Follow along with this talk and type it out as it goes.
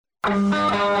This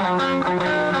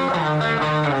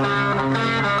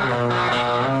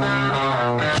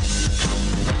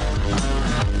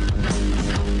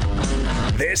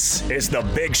is The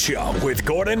Big Show with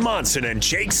Gordon Monson and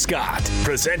Jake Scott,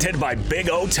 presented by Big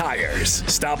O Tires.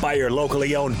 Stop by your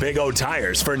locally owned Big O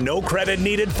Tires for no credit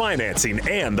needed financing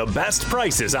and the best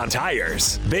prices on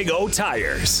tires. Big O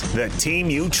Tires, the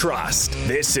team you trust.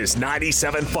 This is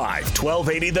 97.5,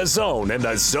 1280 The Zone and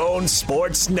The Zone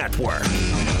Sports Network.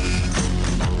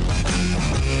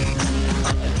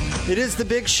 It is The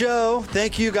Big Show.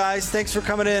 Thank you, guys. Thanks for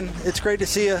coming in. It's great to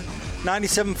see you.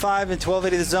 97.5 and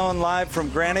 1280 The Zone, live from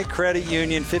Granite Credit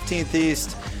Union, 15th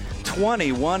East,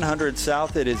 2100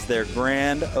 South. It is their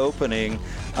grand opening.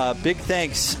 Big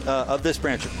thanks of this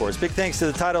branch, of course. Big thanks to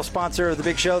the title sponsor of The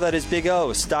Big Show, that is Big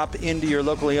O. Stop into your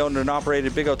locally owned and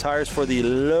operated Big O Tires for the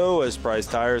lowest price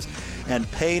tires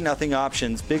and pay nothing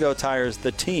options. Big O Tires,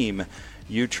 the team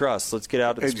you trust. Let's get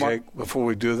out of the smart. Jake, before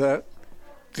we do that,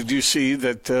 did you see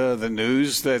that the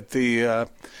news that the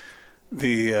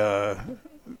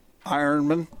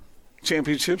Ironman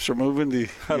championships are moving to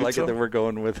I like it that we're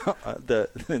going with the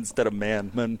instead of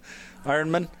Ironman.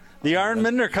 The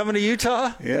Ironmen are coming to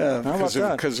Utah? Yeah, because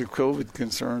of COVID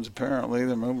concerns, apparently.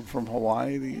 They're moving from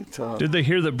Hawaii to Utah. Did they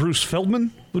hear that Bruce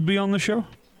Feldman would be on the show?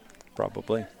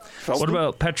 Probably. What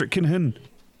about Patrick Kinahan?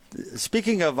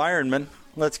 Speaking of Ironman,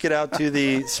 let's get out to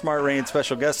the Smart Rain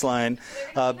special guest line.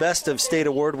 Best of State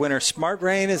Award winner Smart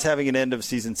Rain is having an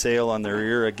end-of-season sale on their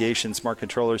irrigation smart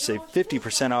controllers. Save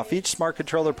 50% off each smart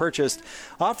controller purchased.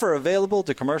 Offer available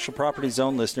to Commercial Property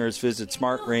Zone listeners. Visit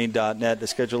smartrain.net to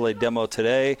schedule a demo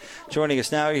today. Joining us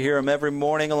now, you hear him every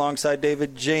morning alongside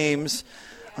David James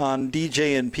on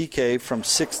DJ and PK from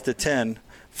 6 to 10.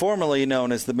 Formerly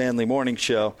known as the Manly Morning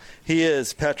Show. He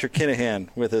is Patrick Kinahan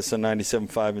with us on 97.5 and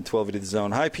 1280 The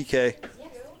Zone. Hi, PK.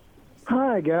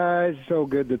 Hi, guys. So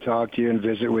good to talk to you and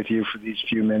visit with you for these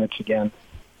few minutes again.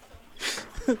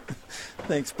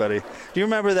 Thanks, buddy. Do you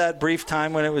remember that brief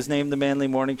time when it was named the Manly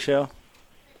Morning Show?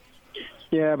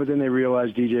 Yeah, but then they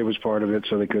realized DJ was part of it,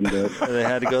 so they couldn't do it. They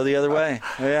had to go the other way.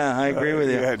 Yeah, I agree with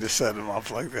you. You had to set him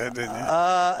up like that, didn't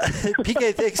you?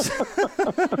 PK, thanks.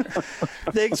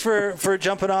 Thanks for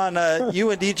jumping on.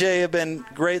 You and DJ have been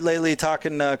great lately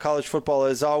talking college football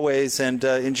as always, and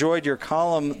enjoyed your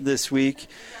column this week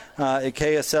at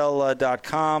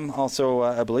KSL.com. Also,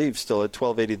 I believe, still at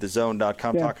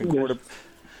 1280thezone.com, yeah,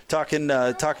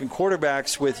 talking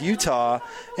quarterbacks with Utah.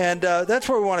 And that's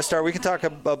where we want to start. We can talk a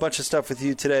bunch of stuff with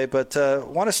you today, but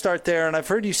want to start there. And I've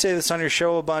heard you say this on your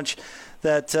show a bunch,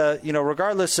 that,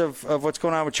 regardless of what's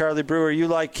going on with Charlie Brewer, you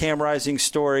like Cam Rising's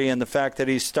story and the fact that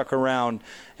he's stuck around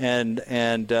and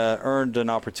earned an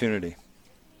opportunity.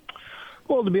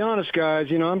 Well, to be honest, guys,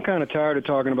 I'm kind of tired of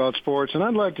talking about sports, and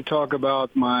I'd like to talk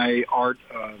about my art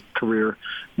career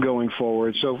going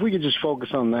forward. So if we could just focus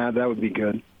on that, that would be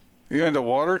good. You into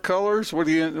watercolors? What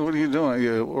are you doing? Are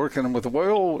you working with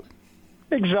oil?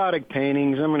 Exotic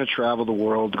paintings. I'm going to travel the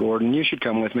world, Gordon. You should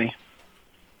come with me.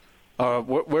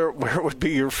 Where would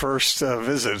be your first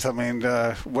visit? I mean,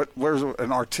 where's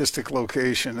an artistic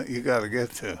location that you got to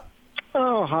get to?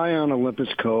 Oh, high on Olympus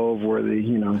Cove, where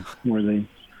the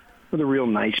real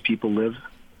nice people live.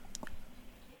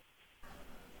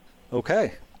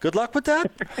 Okay. Good luck with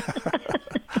that.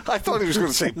 I thought he was going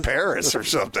to say Paris or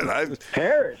something.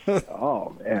 Paris?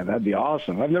 Oh, man, that'd be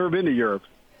awesome. I've never been to Europe.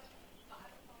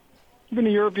 You been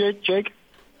to Europe yet, Jake?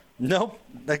 Nope.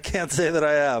 I can't say that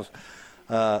I have,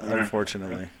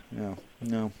 unfortunately.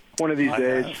 No. One of these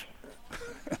days.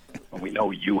 Well, we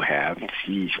know you have.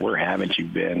 Jeez, where haven't you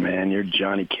been, man? You're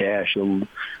Johnny Cash, the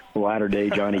latter-day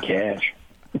Johnny Cash.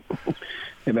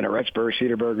 You've been at Rexburg,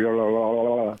 Cedarburg, blah, blah,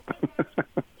 blah,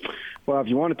 blah. Well, if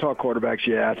you want to talk quarterbacks,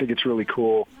 yeah, I think it's really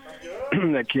cool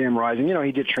that Cam Rising,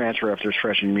 he did transfer after his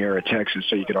freshman year at Texas,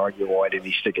 so you could argue, why didn't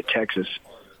he stick at Texas?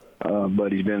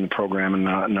 But he's been in the program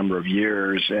a number of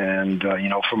years. And,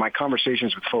 for my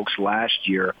conversations with folks last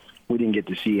year, we didn't get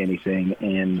to see anything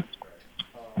in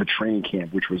the training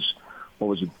camp, which was, what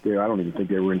was it? I don't even think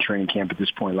they were in training camp at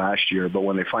this point last year. But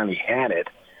when they finally had it,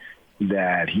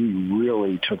 that he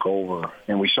really took over.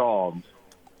 And we saw,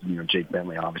 Jake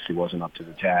Bentley obviously wasn't up to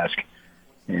the task.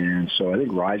 And so I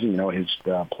think Rising, his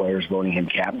players voting him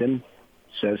captain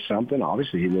says something.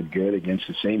 Obviously, he looked good against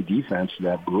the same defense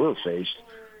that Brewer faced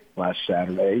last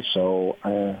Saturday. So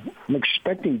I'm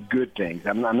expecting good things.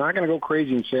 I'm not going to go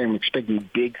crazy and say I'm expecting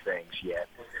big things yet.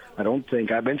 I don't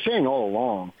think. I've been saying all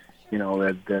along,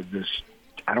 that this,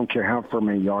 I don't care how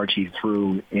many yards he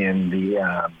threw in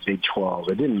the Big 12.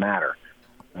 It didn't matter.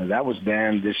 That was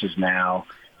then. This is now.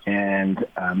 And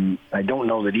I don't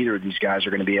know that either of these guys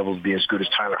are going to be able to be as good as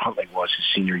Tyler Huntley was his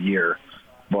senior year.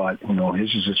 But,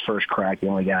 this is his first crack. He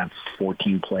only got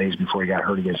 14 plays before he got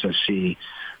hurt against SC.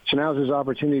 So now's his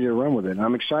opportunity to run with it. And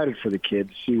I'm excited for the kid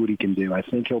to see what he can do. I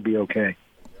think he'll be okay.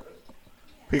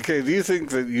 PK, do you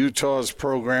think that Utah's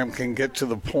program can get to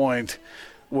the point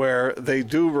where they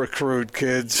do recruit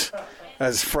kids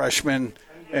as freshmen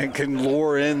and can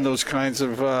lure in those kinds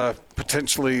of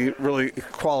potentially really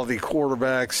quality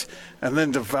quarterbacks and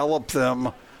then develop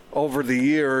them over the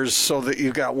years so that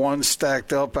you got one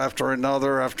stacked up after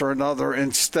another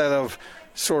instead of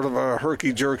sort of a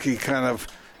herky-jerky kind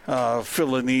of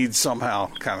fill a need somehow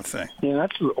kind of thing? Yeah,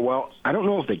 I don't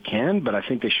know if they can, but I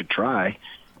think they should try,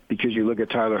 because you look at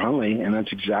Tyler Huntley, and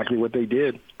that's exactly what they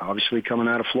did. Obviously, coming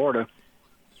out of Florida,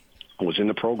 was in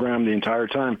the program the entire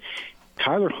time.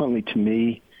 Tyler Huntley, to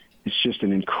me, is just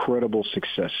an incredible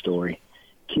success story.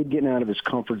 Kid getting out of his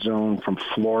comfort zone from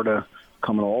Florida,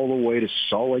 coming all the way to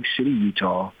Salt Lake City,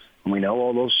 Utah, and we know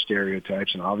all those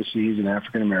stereotypes, and obviously he's an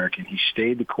African-American. He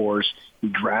stayed the course. He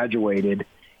graduated.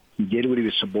 He did what he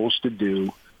was supposed to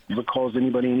do, never caused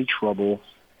anybody any trouble.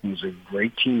 He was a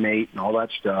great teammate and all that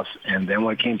stuff. And then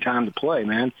when it came time to play,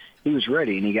 man, he was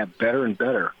ready, and he got better and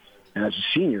better. And as a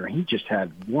senior, he just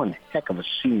had one heck of a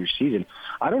senior season.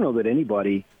 I don't know that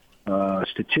anybody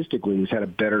statistically has had a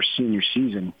better senior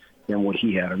season than what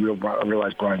he had. I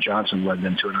realize Brian Johnson led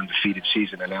them to an undefeated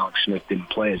season, and Alex Smith didn't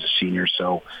play as a senior.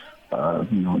 So,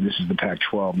 this is the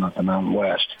Pac-12, not the Mountain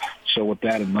West. So with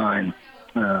that in mind,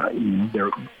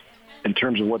 in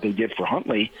terms of what they did for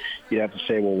Huntley, you'd have to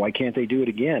say, well, why can't they do it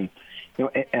again?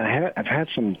 And I've had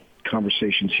some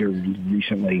conversations here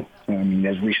recently,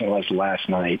 as recently as last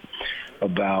night,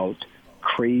 about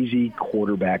crazy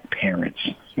quarterback parents.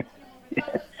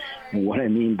 And what I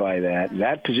mean by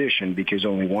that position, because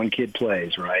only one kid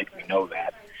plays, right? We know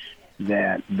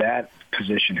that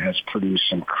position has produced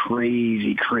some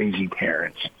crazy, crazy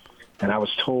parents. And I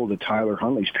was told that Tyler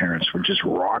Huntley's parents were just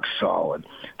rock solid.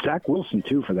 Zach Wilson,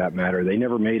 too, for that matter. They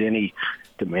never made any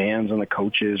demands on the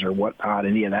coaches or whatnot,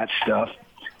 any of that stuff.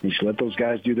 They just let those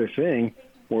guys do their thing,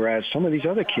 whereas some of these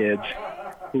other kids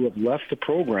who have left the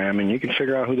program, and you can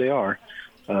figure out who they are,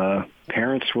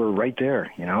 parents were right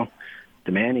there,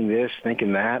 demanding this,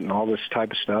 thinking that, and all this type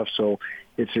of stuff. So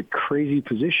it's a crazy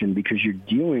position because you're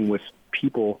dealing with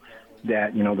people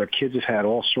that, their kids have had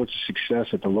all sorts of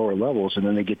success at the lower levels, and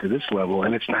then they get to this level,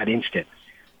 and it's not instant,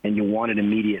 and you want it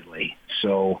immediately.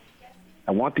 So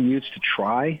I want the youths to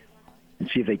try and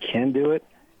see if they can do it.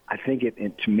 I think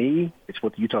to me, it's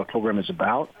what the Utah program is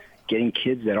about, getting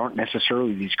kids that aren't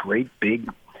necessarily these great, big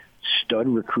stud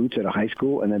recruits at a high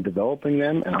school and then developing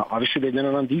them. And obviously they've done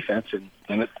it on defense and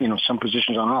some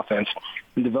positions on offense,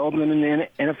 and developing them into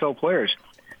NFL players.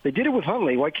 They did it with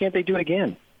Huntley. Why can't they do it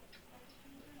again?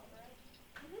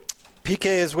 PK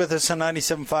is with us on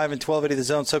 97.5 and 1280 The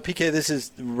Zone. So, PK, this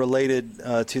is related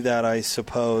to that, I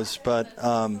suppose. But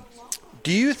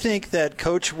do you think that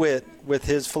Coach Witt, with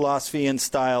his philosophy and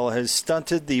style, has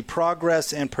stunted the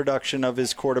progress and production of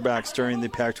his quarterbacks during the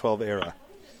Pac-12 era?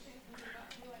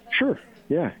 Sure,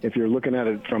 yeah, if you're looking at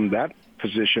it from that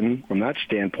position, from that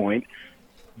standpoint.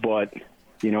 But,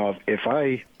 if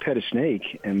I pet a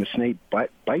snake and the snake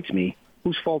bites me,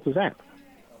 whose fault is that?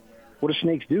 What do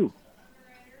snakes do?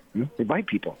 They bite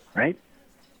people, right?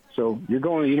 So you're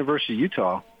going to the University of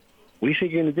Utah. What do you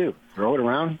think you're going to do? Throw it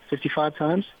around 55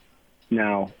 times?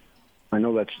 Now, I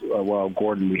know that's,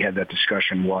 Gordon, we had that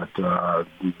discussion,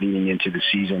 leading into the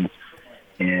season.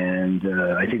 And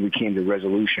I think we came to a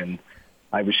resolution.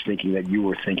 I was thinking that you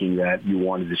were thinking that you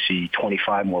wanted to see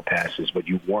 25 more passes, but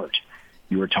you weren't.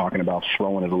 You were talking about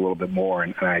throwing it a little bit more,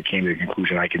 and I came to the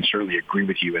conclusion I can certainly agree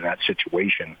with you in that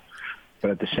situation. But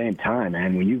at the same time,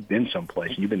 man, when you've been someplace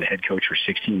and you've been the head coach for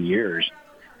 16 years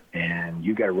and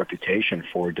you've got a reputation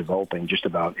for developing just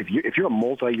about, if you're a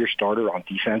multi-year starter on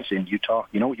defense in Utah,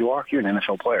 you know what you are? You're an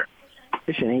NFL player.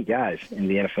 There's 8 guys in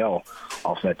the NFL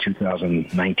off that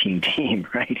 2019 team,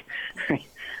 right?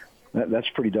 That's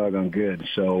pretty doggone good.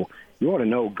 So you want to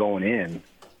know going in.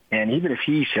 And even if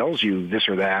he tells you this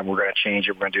or that, we're going to change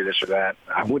it, we're going to do this or that,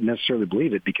 I wouldn't necessarily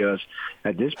believe it because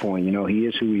at this point, he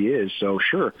is who he is. So,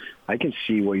 sure, I can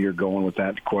see where you're going with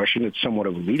that question. It's somewhat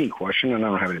of a leading question, and I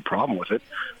don't have any problem with it.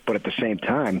 But at the same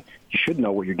time, you should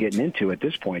know what you're getting into at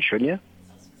this point, shouldn't you?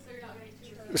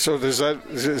 So is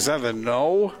that a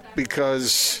no?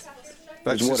 Because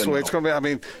that's just the way it's going to be. I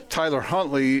mean, Tyler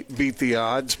Huntley beat the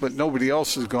odds, but nobody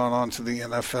else has gone on to the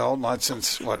NFL, not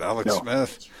since, Alex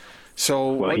Smith.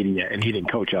 So he didn't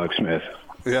coach Alex Smith.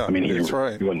 Yeah, that's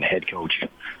right. He wasn't the head coach.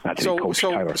 How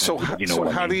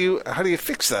do you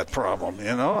fix that problem?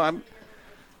 How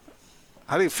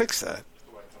do you fix that?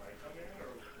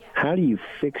 How do you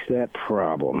fix that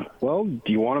problem? Well,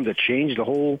 do you want them to change the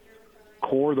whole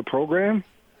core of the program?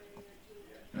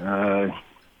 You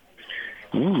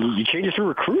change it through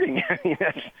recruiting. I mean,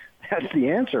 that's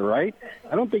the answer, right?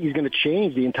 I don't think he's going to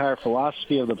change the entire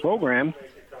philosophy of the program.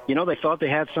 You know, they thought they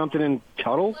had something in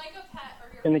Tuttle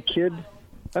and the kid.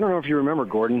 I don't know if you remember,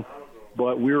 Gordon,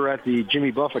 but we were at the Jimmy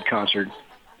Buffett concert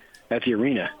at the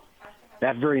arena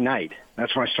that very night.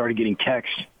 That's when I started getting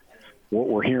texts.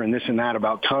 We're hearing this and that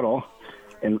about Tuttle.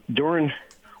 And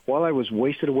while I was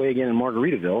wasted away again in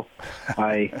Margaritaville,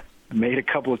 I made a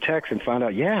couple of texts and found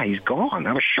out, yeah, he's gone.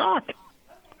 I was shocked.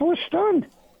 I was stunned.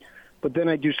 But then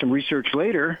I do some research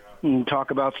later and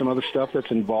talk about some other stuff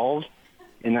that's involved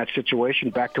in that situation,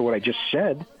 back to what I just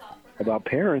said about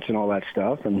parents and all that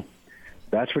stuff, and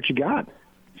that's what you got.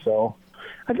 So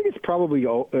I think it's probably,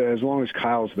 as long as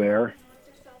Kyle's there,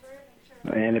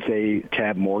 and if they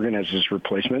tab Morgan as his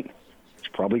replacement, it's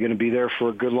probably going to be there for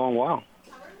a good long while.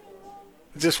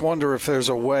 I just wonder if there's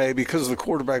a way, because the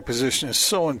quarterback position is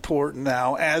so important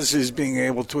now, as is being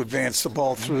able to advance the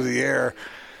ball through the air,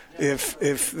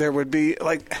 if there would be,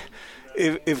 like,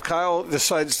 if Kyle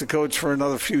decides to coach for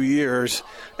another few years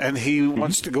and he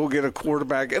wants to go get a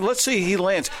quarterback, and let's say he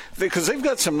lands, because they've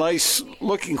got some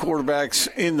nice-looking quarterbacks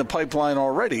in the pipeline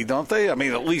already, don't they? I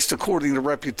mean, at least according to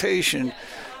reputation.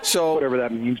 So whatever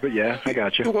that means, but yeah, I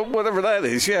got you. Whatever that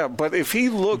is, yeah. But if he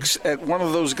looks at one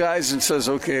of those guys and says,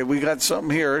 okay, we got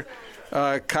something here,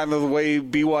 kind of the way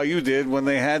BYU did when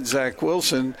they had Zach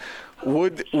Wilson,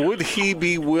 would he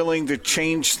be willing to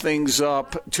change things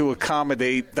up to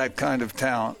accommodate that kind of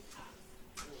talent?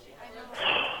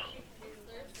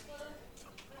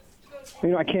 You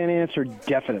know, I can't answer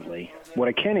definitely. What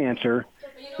I can answer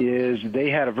is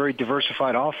they had a very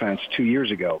diversified offense 2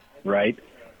 years ago, right?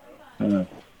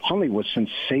 Huntley was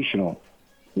sensational.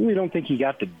 I really don't think he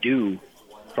got the due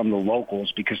from the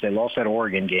locals because they lost that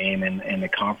Oregon game and the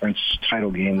conference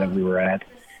title game that we were at.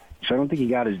 So I don't think he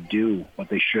got his due, what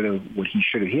he should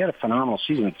have. He had a phenomenal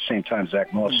season at the same time.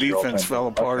 Zach Moss. Defense fell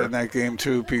apart in that game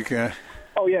too, PK.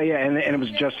 Oh yeah, and it was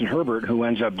Justin Herbert who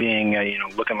ends up being,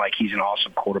 looking like he's an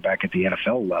awesome quarterback at the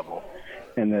NFL level.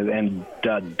 And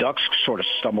Ducks sort of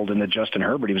stumbled into Justin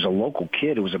Herbert. He was a local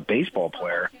kid who was a baseball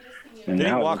player. And Did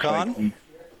he walk on?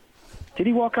 Did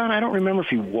he walk on? I don't remember if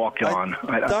he walked on.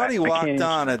 I thought he walked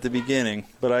on at the beginning,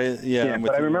 but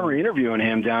but I remember interviewing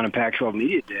him down in Pac-12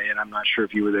 Media Day, and I'm not sure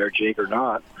if you were there, Jake, or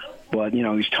not. But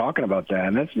he's talking about that,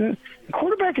 and the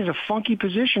quarterback is a funky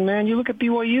position, man. You look at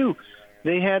BYU;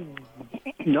 they had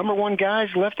number one guys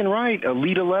left and right,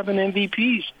 Elite 11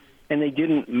 MVPs, and they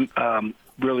didn't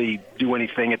really do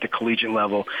anything at the collegiate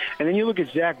level. And then you look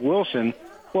at Zach Wilson.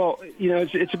 Well,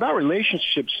 it's about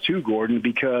relationships too, Gordon,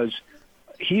 because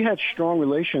he had strong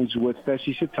relations with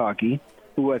Fesi Sitaki,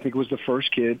 who I think was the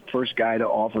first guy to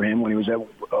offer him when he was at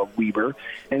Weber,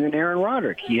 and then Aaron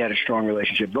Roderick. He had a strong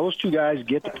relationship. Those two guys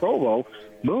get to Provo,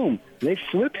 boom, they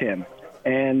flip him.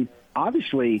 And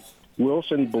obviously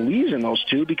Wilson believes in those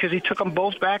two because he took them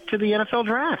both back to the NFL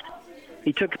draft.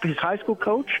 He took his high school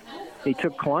coach, he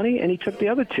took Kalani, and he took the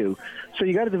other two. So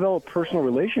you got to develop personal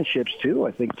relationships too,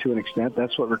 I think, to an extent.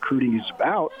 That's what recruiting is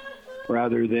about.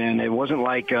 Rather than, it wasn't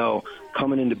like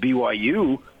coming into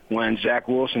BYU when Zach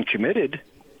Wilson committed.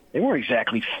 They weren't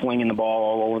exactly flinging the ball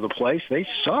all over the place. They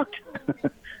sucked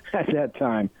at that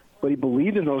time. But he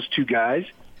believed in those two guys.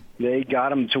 They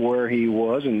got him to where he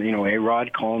was, and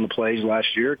A-Rod calling the plays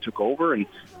last year took over, and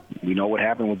we know what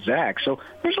happened with Zach. So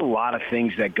there's a lot of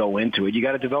things that go into it. You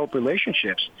got to develop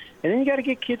relationships, and then you got to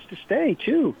get kids to stay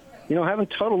too. Having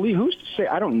Tuttle leave, who's to say?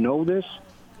 I don't know this.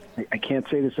 I can't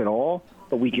say this at all.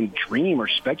 But we can dream or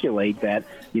speculate that,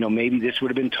 maybe this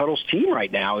would have been Tuttle's team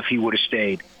right now if he would have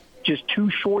stayed. Just 2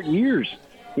 short years.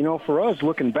 For us,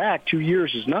 looking back, 2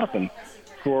 years is nothing.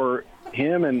 For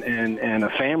him and a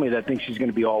family that thinks he's going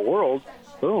to be all-world,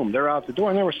 boom, they're out the door.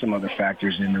 And there were some other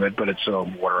factors into it, but it's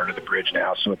water under the bridge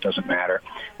now, so it doesn't matter.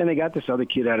 And they got this other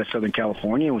kid out of Southern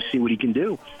California, and we'll see what he can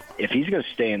do. If he's going to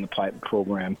stay in the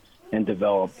program and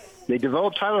develop. They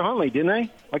developed Tyler Huntley, didn't they?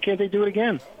 Why can't they do it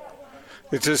again?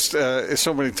 It's just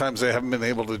so many times they haven't been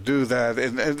able to do that.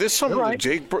 And this is something that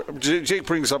Jake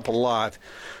brings up a lot.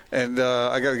 And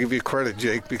I got to give you credit,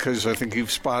 Jake, because I think you've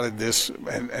spotted this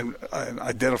and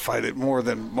identified it more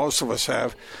than most of us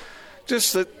have.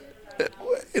 Just that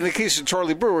in the case of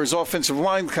Charlie Brewer, his offensive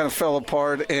line kind of fell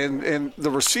apart, and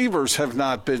the receivers have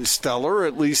not been stellar,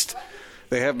 at least –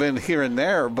 they have been here and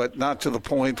there, but not to the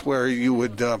point where you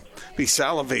would be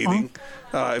salivating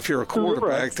if you're a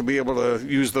quarterback to be able to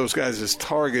use those guys as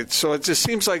targets. So it just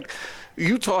seems like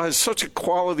Utah has such a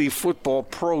quality football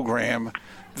program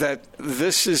that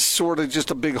this is sort of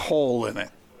just a big hole in it.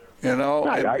 You know,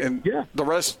 and the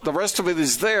rest of it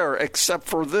is there except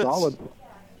for this. Solid.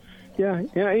 Yeah,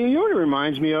 you know what it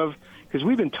reminds me of? Because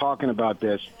we've been talking about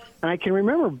this, and I can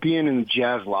remember being in the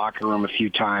Jazz locker room a few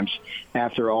times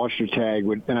after Ostertag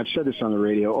would, and I've said this on the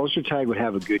radio, Ostertag would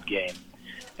have a good game,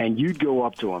 and you'd go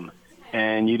up to him,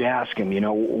 and you'd ask him, you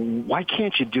know, why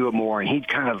can't you do it more? And he'd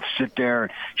kind of sit there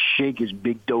and shake his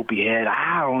big dopey head.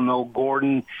 I don't know,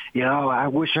 Gordon. You know, I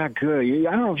wish I could.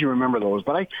 I don't know if you remember those,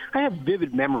 but I have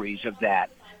vivid memories of that.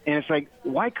 And it's like,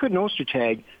 why couldn't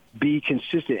Ostertag be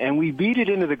consistent? And we beat it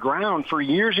into the ground for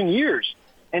years and years,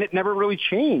 and it never really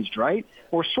changed, right?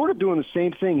 We're sort of doing the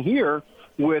same thing here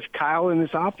with Kyle in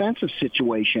this offensive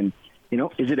situation. You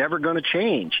know, is it ever going to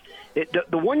change?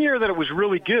 The 1 year that it was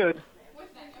really good,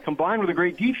 combined with a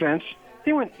great defense,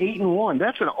 they went 8-1.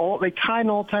 They tied an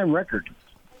all-time record.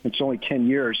 It's only 10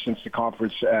 years since the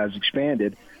conference has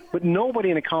expanded, but nobody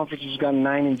in the conference has gone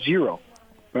 9-0,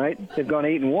 right? They've gone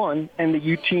 8-1, and the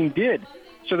U team did.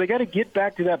 So they got to get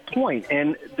back to that point,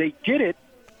 and they did it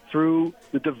through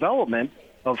the development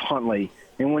of Huntley.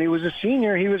 And when he was a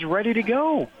senior, he was ready to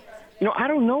go. You know, I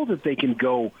don't know that they can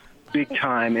go big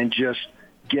time and just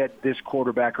get this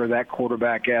quarterback or that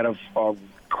quarterback out of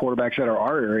quarterbacks out of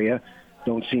our area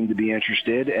don't seem to be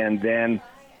interested. And then,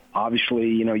 obviously,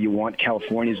 you know, you want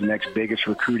California's the next biggest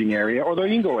recruiting area, although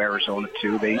you can go Arizona,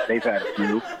 too. They've had a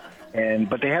few.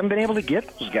 But they haven't been able to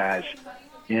get those guys.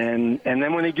 And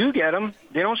then when they do get them,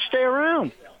 they don't stay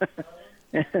around.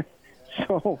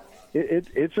 So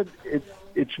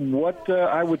it's what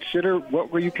I would consider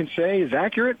what you can say is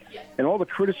accurate, and all the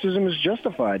criticism is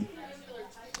justified.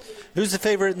 Who's the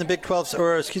favorite in the Big 12,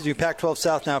 or Pac-12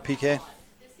 South now, PK?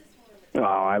 Oh,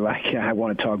 I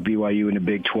want to talk BYU in the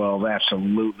Big 12.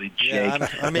 Absolutely, Jake. Yeah,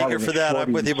 I'm eager for that.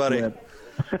 I'm with you, buddy. I'm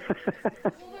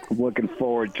looking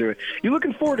forward to it. You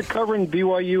looking forward to covering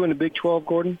BYU in the Big 12,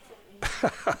 Gordon?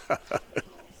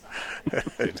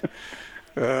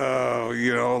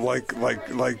 You know,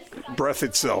 like breath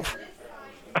itself.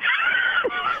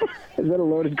 Is that a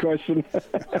loaded question?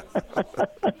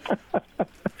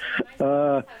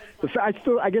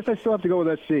 I guess I still have to go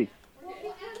with SC.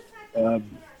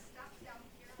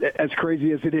 As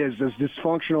crazy as it is, as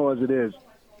dysfunctional as it is,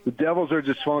 the Devils are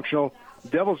dysfunctional. The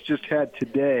Devils just had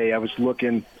today, I was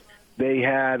looking, they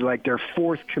had like their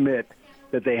fourth commit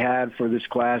that they had for this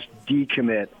class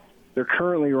decommit. They're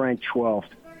currently ranked 12th.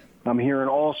 I'm hearing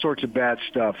all sorts of bad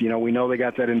stuff. You know, we know they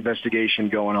got that investigation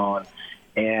going on,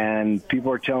 and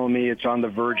people are telling me it's on the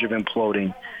verge of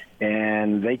imploding,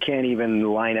 and they can't even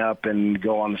line up and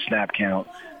go on the snap count.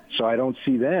 So I don't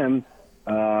see them.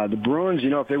 The Bruins, you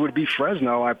know, if they would beat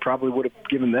Fresno, I probably would have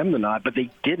given them the nod, but they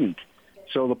didn't.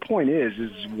 So the point is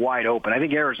wide open. I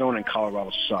think Arizona and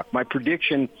Colorado suck. My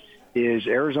prediction is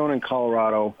Arizona and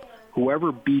Colorado,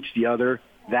 whoever beats the other,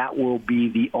 that will be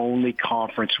the only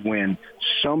conference win.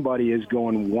 Somebody is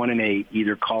going 1-8,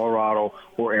 either Colorado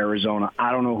or Arizona.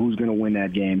 I don't know who's going to win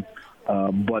that game,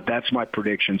 but that's my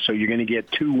prediction. So you're going to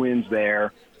get 2 wins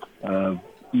there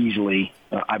easily,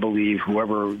 I believe,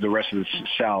 whoever the rest of the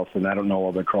South, and I don't know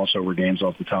all the crossover games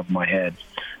off the top of my head.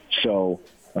 So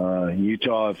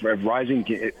Utah, if Rising,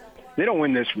 they don't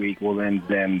win this week, well,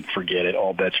 then forget it.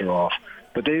 All bets are off.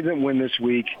 But they didn't win this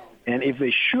week. And if they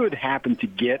should happen to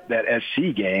get that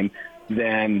SC game,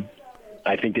 then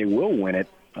I think they will win it.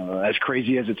 As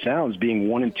crazy as it sounds, being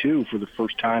 1-2 for the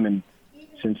first time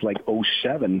since like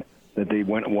 2007 that they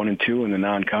went 1-2 in the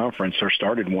non-conference, or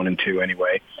started 1-2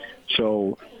 anyway.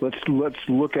 So let's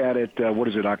look at it. What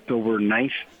is it? October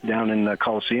 9th down in the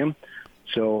Coliseum.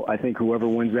 So I think whoever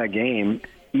wins that game,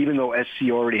 even though SC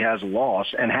already has a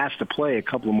loss and has to play a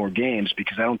couple of more games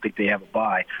because I don't think they have a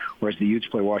bye, whereas the Utes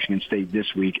play Washington State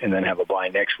this week and then have a bye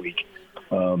next week.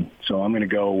 So I'm going to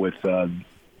go with the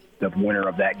winner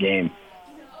of that game.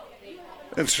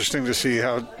 Interesting to see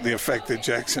how the effect that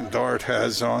Jackson Dart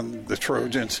has on the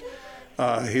Trojans.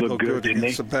 He looked good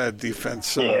against a bad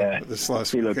defense this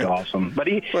last week. He looked awesome. But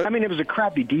it was a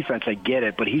crappy defense. I get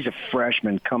it. But he's a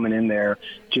freshman coming in there,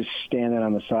 just standing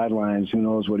on the sidelines. Who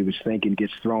knows what he was thinking?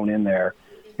 Gets thrown in there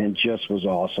and just was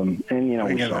awesome. And, you know,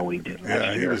 we saw what he did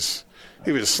last year.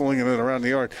 He was slinging it around the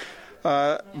yard.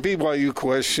 BYU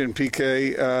question,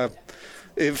 PK.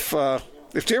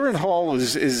 If Jaron Hall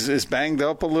is banged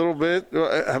up a little bit,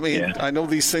 I mean, I know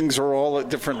these things are all at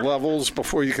different levels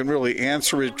before you can really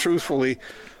answer it truthfully.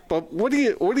 But what do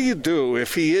you do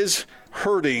if he is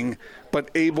hurting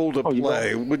but able to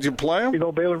play? Would you play him? You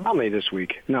go Baylor Romney this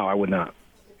week? No, I would not.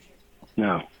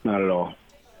 No, not at all.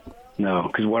 No,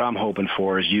 because what I'm hoping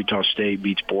for is Utah State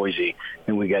beats Boise,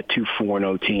 and we got 2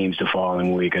 4-0 teams the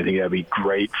following week. I think that'd be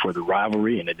great for the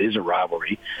rivalry, and it is a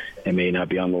rivalry. It may not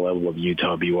be on the level of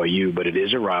Utah-BYU, but it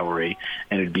is a rivalry,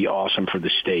 and it'd be awesome for the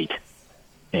state.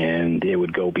 And it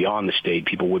would go beyond the state.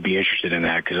 People would be interested in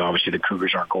that because obviously the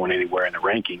Cougars aren't going anywhere in the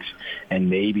rankings.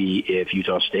 And maybe if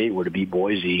Utah State were to beat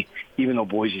Boise, even though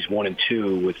Boise's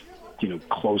 1-2 with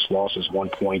close losses, 1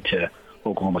 point to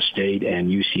Oklahoma State and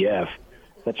UCF,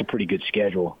 that's a pretty good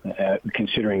schedule,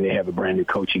 considering they have a brand new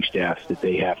coaching staff that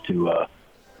they have to,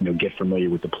 get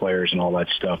familiar with the players and all that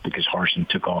stuff because Harsin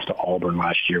took off to Auburn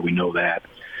last year. We know that.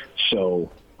 So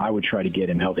I would try to get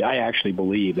him healthy. I actually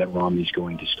believe that Romney's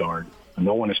going to start.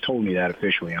 No one has told me that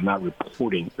officially. I'm not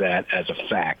reporting that as a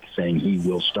fact, saying he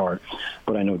will start.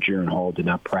 But I know Jaron Hall did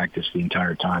not practice the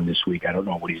entire time this week. I don't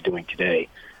know what he's doing today.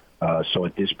 So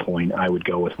at this point, I would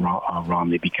go with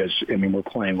Romney because,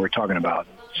 we're talking about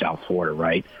South Florida,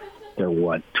 right? They're,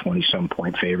 20-some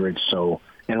point favorites. So,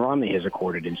 and Romney has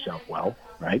accorded himself well,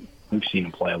 right? We've seen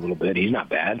him play a little bit. He's not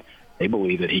bad. They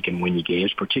believe that he can win you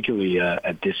games, particularly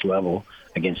at this level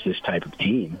against this type of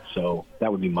team. So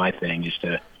that would be my thing, is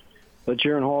to let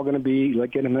Jaron Hall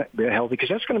get him healthy, because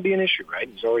that's going to be an issue, right?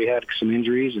 He's already had some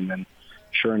injuries, and then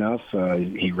sure enough,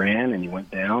 he ran and he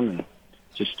went down, and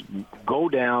just go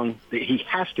down. He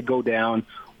has to go down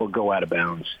or go out of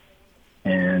bounds,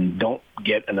 and don't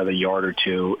get another yard or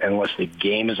two unless the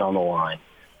game is on the line.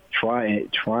 Try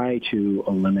to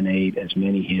eliminate as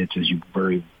many hits as you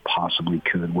very possibly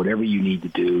could. Whatever you need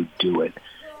to do it.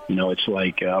 It's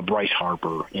like Bryce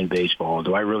Harper in baseball.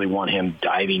 Do I really want him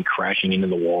diving, crashing into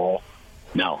the wall?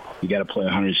 No. You got to play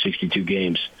 162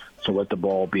 games, so let the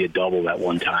ball be a double that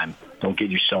one time. Don't get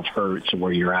yourself hurt to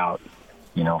where you're out,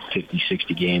 50,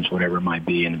 60 games, whatever it might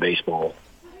be in baseball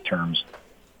terms.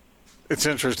 It's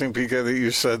interesting, PK, that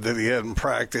you said that he hadn't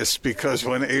practiced, because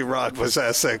when A-Rod was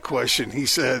asked that question, he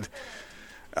said,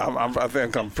 I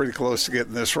think I'm pretty close to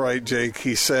getting this right, Jake.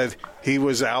 He said he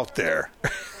was out there.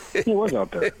 He was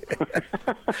out there.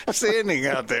 Standing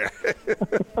out there.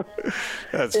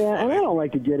 That's and funny. I don't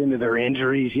like to get into their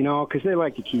injuries, because they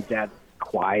like to keep that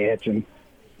quiet. And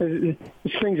there's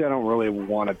things I don't really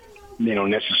want to,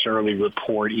 necessarily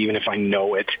report, even if I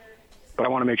know it. But I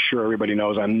want to make sure everybody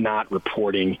knows I'm not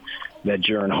reporting that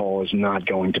Jaron Hall is not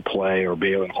going to play or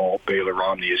Baylor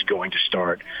Romney is going to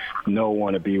start. No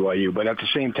one at BYU. But at the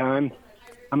same time,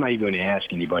 I'm not even going to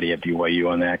ask anybody at BYU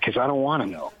on that, because I don't want to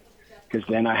know. Because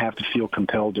then I have to feel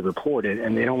compelled to report it,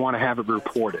 and they don't want to have it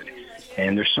reported.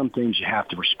 And there's some things you have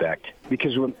to respect,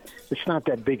 because it's not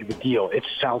that big of a deal. It's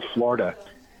South Florida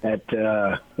at,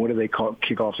 what do they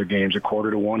kick off their games,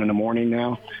 1:45 in the morning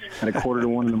now? At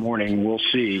 1:45 in the morning, we'll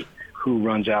see who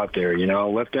runs out there.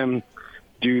 Let them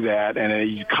do that.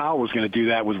 And Kyle was going to do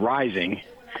that with Rising.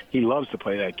 He loves to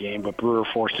play that game, but Brewer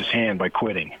forced his hand by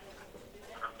quitting.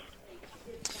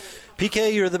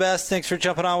 PK, you're the best. Thanks for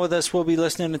jumping on with us. We'll be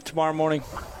listening tomorrow morning.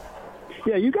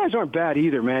 Yeah, you guys aren't bad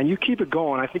either, man. You keep it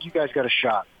going. I think you guys got a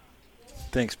shot.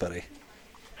 Thanks, buddy.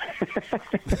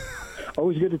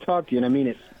 Always good to talk to you, and I mean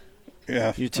it.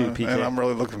 Yeah, you too, PK. And I'm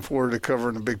really looking forward to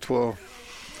covering the Big 12.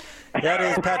 That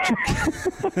is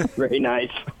Patrick. Very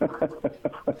nice.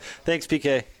 Thanks,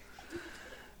 PK.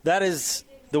 That is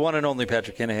the one and only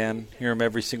Patrick Kinahan. Hear him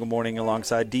every single morning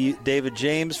alongside David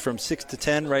James from 6 to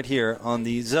 10 right here on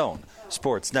the Zone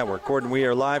Sports Network. Gordon, we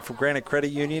are live from Granite Credit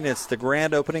Union. It's the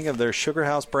grand opening of their Sugar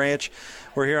House branch.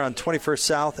 We're here on 21st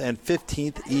South and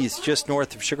 15th East, just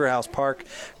north of Sugar House Park.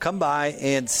 Come by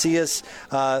and see us.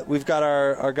 We've got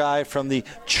our guy from the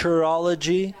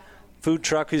Churrology food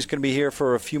truck who's going to be here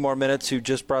for a few more minutes, who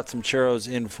just brought some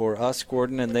churros in for us,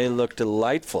 Gordon, and they look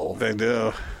delightful. They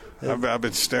do. I've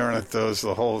been staring at those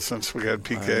since we had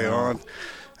PK on,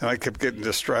 and I kept getting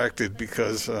distracted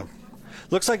because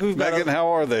looks like we've got Megan, how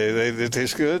are they? They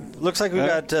taste good? Looks like we've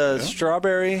got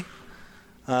strawberry,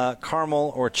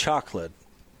 caramel, or chocolate.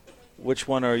 Which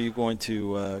one are you going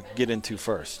to get into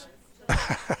first?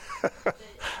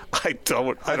 I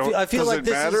don't. I feel does like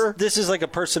it matter? this is like a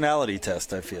personality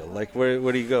test. I feel like where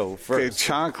do you go first? Okay,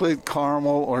 chocolate,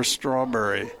 caramel, or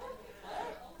strawberry?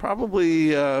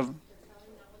 Probably.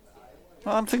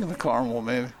 I'm thinking the caramel,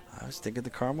 maybe. I was thinking the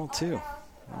caramel too.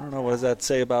 I don't know. What does that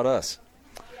say about us?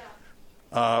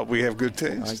 we have good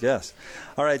taste. I guess.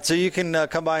 All right, so you can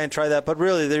come by and try that. But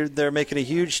really, they're making a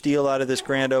huge deal out of this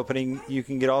grand opening. You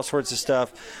can get all sorts of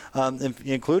stuff,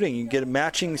 including you can get a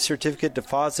matching certificate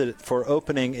deposit for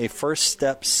opening a First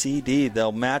Step CD.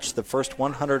 They'll match the first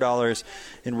 $100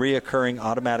 in reoccurring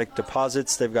automatic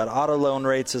deposits. They've got auto loan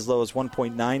rates as low as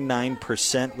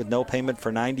 1.99% with no payment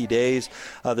for 90 days.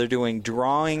 They're doing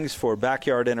drawings for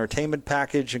backyard entertainment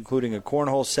package, including a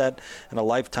cornhole set and a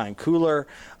lifetime cooler.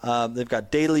 They've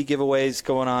got daily giveaways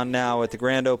going on now at the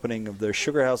grand opening of their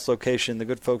Sugar House location. The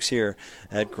good folks here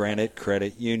at Granite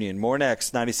Credit Union. More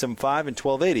next, 97.5 and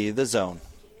 1280, The Zone.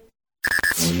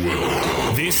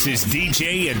 This is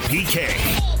DJ and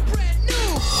PK.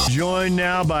 Joined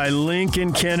now by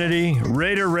Lincoln Kennedy,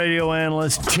 Raider radio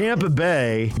analyst, Tampa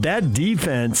Bay. That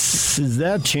defense, is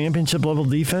that championship-level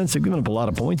defense? They've given up a lot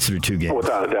of points through 2 games.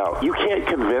 Without a doubt. You can't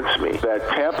convince me that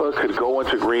Tampa could go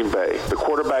into Green Bay, the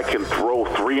quarterback can throw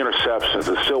 3 interceptions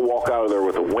and still walk out of there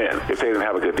with a win if they didn't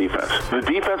have a good defense. The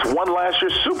defense won last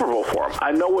year's Super Bowl for them.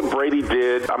 I know what Brady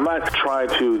did. I'm not trying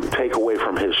to take away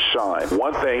from his shine.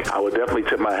 One thing I would definitely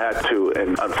tip my hat to,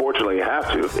 and unfortunately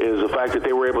have to, is the fact that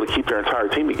they were able to keep their entire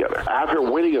team together. After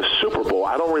winning a Super Bowl,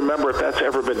 I don't remember if that's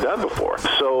ever been done before.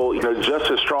 So,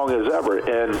 just as strong as ever.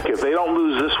 And if they don't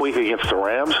lose this week against the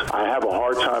Rams, I have a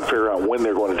hard time figuring out when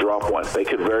they're going to drop one. They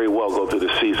could very well go through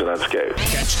the season unscathed.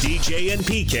 Catch DJ and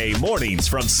PK mornings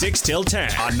from 6 till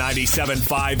 10 on 97.5,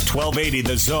 1280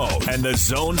 The Zone and The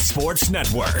Zone Sports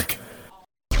Network.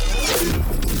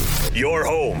 Your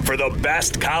home for the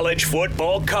best college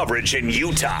football coverage in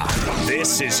Utah.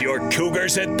 This is your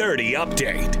Cougars at 30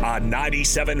 update on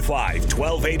 97.5,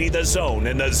 1280 The Zone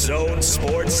and The Zone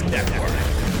Sports Network.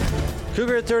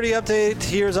 Cougar at 30 update.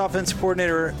 Here's offensive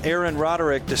coordinator Aaron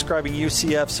Roderick describing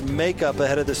UCF's makeup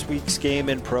ahead of this week's game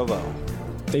in Provo.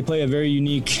 They play a very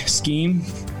unique scheme.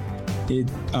 It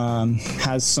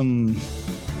has some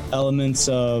elements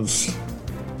of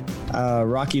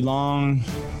Rocky Long,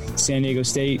 San Diego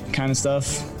State kind of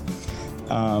stuff.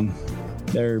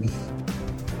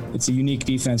 It's a unique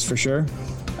defense for sure.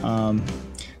 They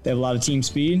have a lot of team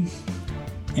speed,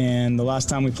 and the last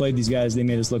time we played these guys, they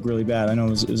made us look really bad. I know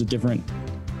it was a different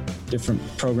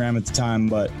program at the time,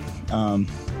 but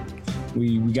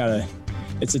we gotta.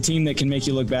 It's a team that can make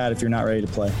you look bad if you're not ready to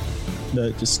play,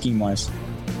 just scheme-wise.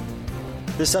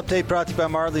 This update brought to you by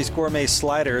Marley's Gourmet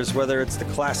Sliders. Whether it's the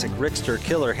classic Rickster,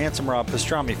 Killer, Handsome Raw,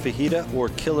 Pastrami, Fajita, or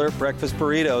Killer Breakfast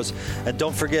Burritos. And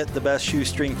don't forget the best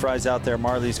shoestring fries out there.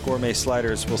 Marley's Gourmet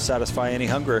Sliders will satisfy any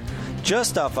hunger.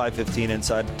 Just off I-15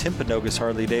 inside Timpanogos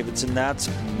Harley-Davidson. That's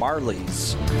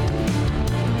Marley's.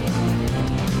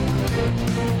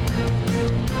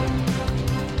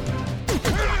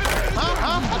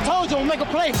 Make a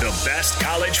play. The best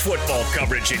college football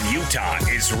coverage in Utah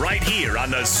is right here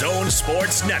on the Zone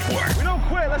Sports Network. We don't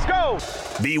quit. Let's go.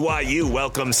 BYU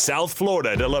welcomes South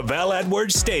Florida to LaVell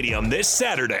Edwards Stadium this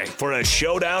Saturday for a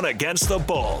showdown against the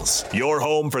Bulls. Your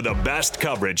home for the best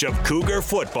coverage of Cougar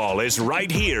football is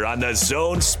right here on the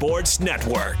Zone Sports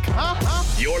Network.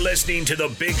 You're listening to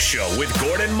The Big Show with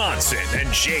Gordon Monson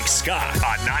and Jake Scott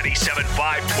on 97.5,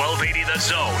 1280 The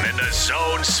Zone and the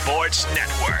Zone Sports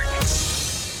Network.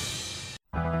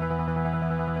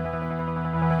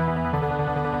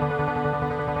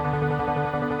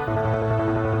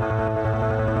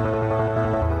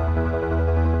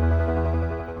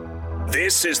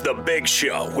 This is The Big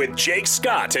Show with Jake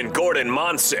Scott and Gordon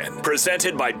Monson,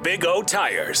 presented by Big O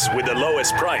Tires, with the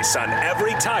lowest price on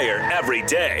every tire every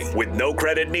day, with no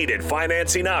credit needed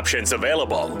financing options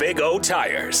available. Big O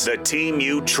Tires, the team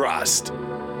you trust.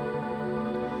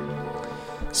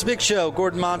 It's a Big Show.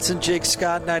 Gordon Monson, Jake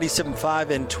Scott,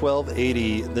 97.5 and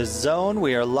 1280 The Zone.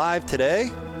 We are live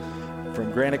today from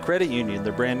Granite Credit Union,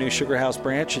 their brand new Sugar House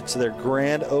branch. It's their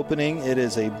grand opening. It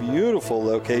is a beautiful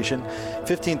location,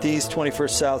 15th East, 21st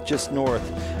South, just north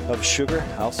of Sugar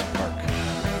House Park.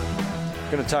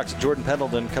 We're going to talk to Jordan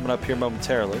Pendleton coming up here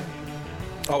momentarily.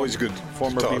 Always good.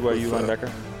 Former BYU linebacker.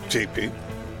 JP.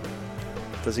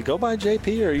 Does he go by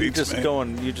JP, or are you Beats just me.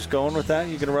 going? You just going with that?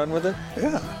 You going to run with it?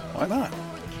 Yeah, why not?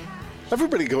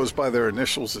 Everybody goes by their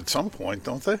initials at some point,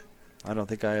 don't they? I don't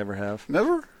think I ever have.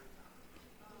 Never?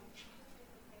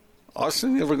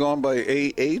 Austin, you ever gone by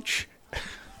A-H?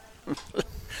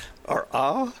 Or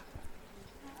A?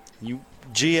 You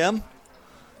GM?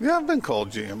 Yeah, I've been called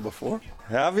GM before.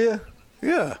 Have you?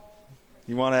 Yeah.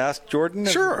 You want to ask Jordan?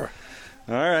 Sure.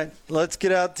 All right. Let's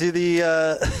get out to the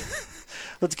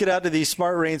Let's get out to the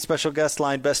Smart Rain special guest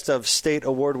line. Best of State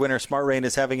Award winner Smart Rain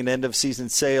is having an end-of-season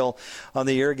sale on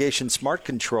the irrigation smart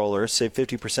controller. Save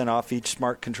 50% off each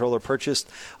smart controller purchased.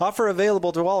 Offer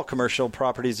available to all commercial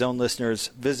property zone listeners.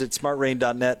 Visit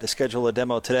smartrain.net to schedule a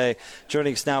demo today.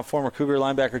 Joining us now, former Cougar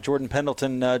linebacker Jordan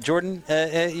Pendleton. Jordan,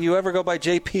 you ever go by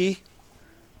JP?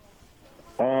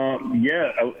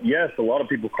 Yes, a lot of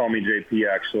people call me JP,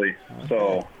 actually. Okay.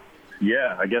 So,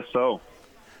 yeah, I guess so.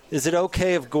 Is it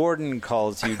okay if Gordon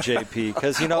calls you JP?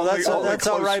 Because that's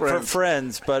all right for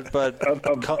friends, but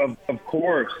of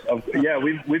course,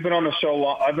 we've been on the show.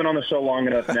 I've been on the show long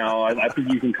enough now. I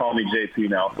think you can call me JP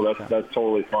now, so that's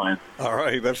totally fine. All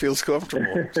right, that feels comfortable,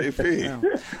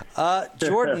 JP.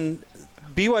 Jordan,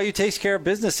 BYU takes care of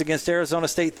business against Arizona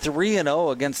State,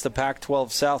 3-0 against the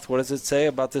Pac-12 South. What does it say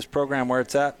about this program, where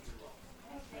it's at?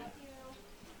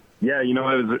 Yeah, it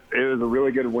was a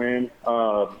really good win.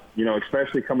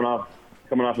 Especially coming off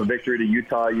a victory to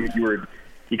Utah, you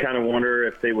kind of wonder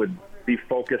if they would be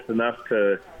focused enough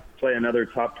to play another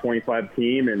top 25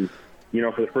 team, and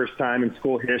for the first time in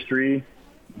school history,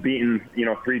 beating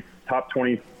 3 top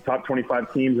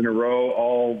 25 teams in a row,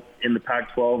 all in the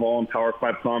Pac-12, all in Power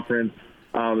 5 conference.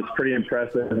 It's pretty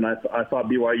impressive, and I thought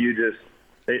BYU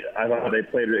I thought they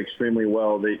played it extremely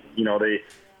well. They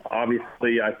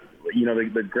obviously,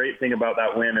 the great thing about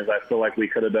that win is I feel like we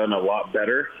could have done a lot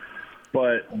better,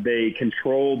 but they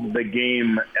controlled the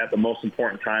game at the most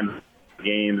important times of the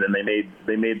games, and they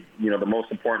made the most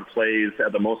important plays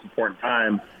at the most important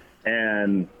time,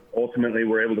 and ultimately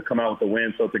were able to come out with the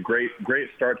win. So it's a great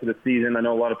start to the season. I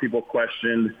know a lot of people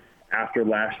questioned after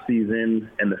last season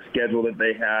and the schedule that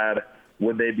they had,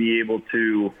 would they be able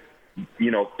to,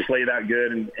 play that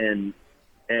good and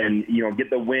get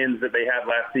the wins that they had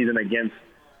last season against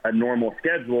a normal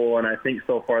schedule? And I think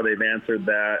so far they've answered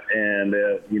that, and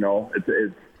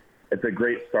it's a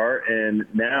great start. And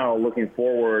now looking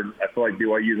forward, I feel like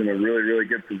BYU is in a really, really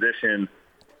good position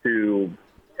to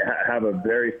have a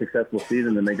very successful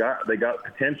season, and they got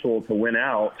potential to win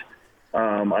out.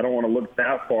 I don't want to look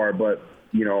that far, but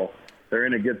they're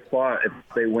in a good spot. If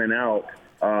they win out,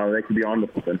 they could be on to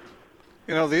something.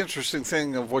 The interesting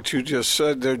thing of what you just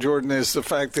said there, Jordan, is the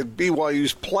fact that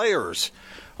BYU's players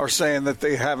are saying that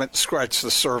they haven't scratched the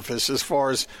surface as far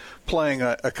as playing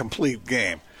a complete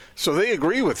game. So they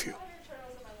agree with you.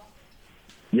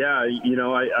 Yeah,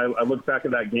 I look back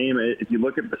at that game. If you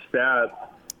look at the stats,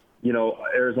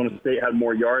 Arizona State had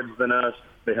more yards than us.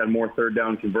 They had more third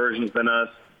down conversions than us.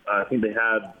 I think they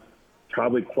had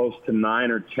probably close to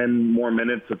 9 or 10 more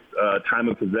minutes of time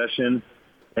of possession.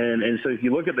 And so if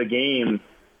you look at the game,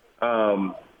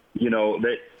 I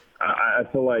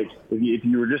feel like if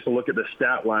you were just to look at the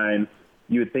stat line,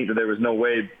 you would think that there was no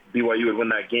way BYU would win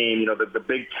that game. The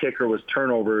big kicker was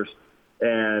turnovers,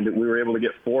 and we were able to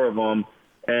get 4 of them.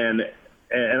 And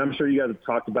I'm sure you guys have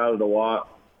talked about it a lot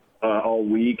all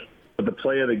week, but the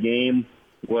play of the game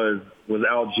was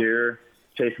Algier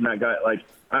chasing that guy. Like,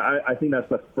 I think that's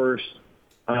the first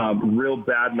real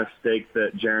bad mistake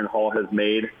that Jaren Hall has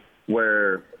made,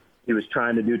 where he was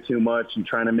trying to do too much and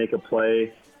trying to make a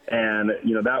play. And,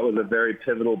 that was a very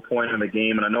pivotal point in the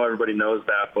game. And I know everybody knows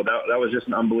that, but that was just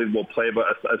an unbelievable play. But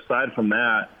aside from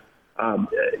that,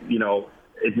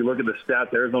 if you look at the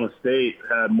stats, Arizona State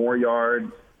had more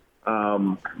yards,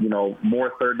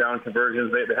 more third down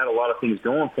conversions. They had a lot of things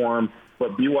going for them,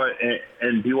 but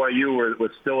BYU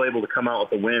was still able to come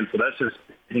out with the win. So that's just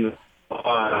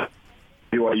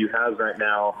BYU has right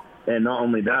now. And not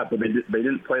only that, but they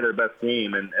didn't play their best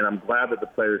game, and I'm glad that the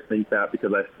players think that,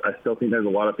 because I still think there's a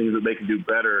lot of things that they can do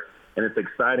better, and it's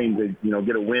exciting to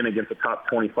get a win against a top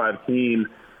 25 team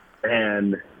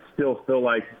and still feel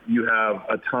like you have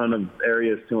a ton of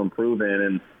areas to improve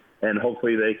in, and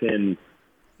hopefully they can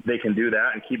do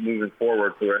that and keep moving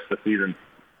forward for the rest of the season.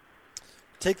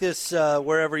 Take this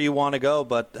wherever you want to go,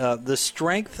 but the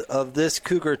strength of this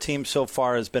Cougar team so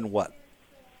far has been what?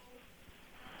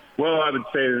 Well, I would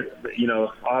say,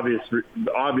 obviously,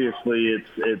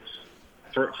 it's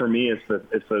for me,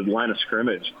 it's the line of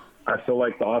scrimmage. I feel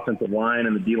like the offensive line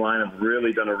and the D line have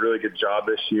really done a really good job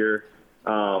this year.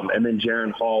 And then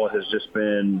Jaren Hall he's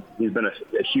been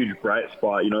a huge bright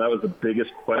spot. That was the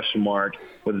biggest question mark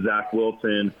with Zach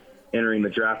Wilson entering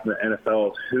the draft in the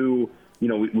NFL. Is who, we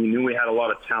knew we had a lot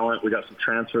of talent. We got some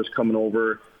transfers coming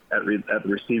over at the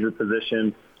receiver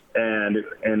position. And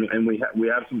we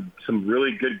have some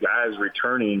really good guys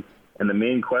returning, and the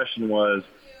main question was,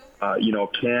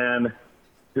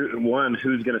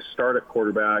 who's going to start at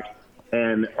quarterback,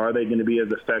 and are they going to be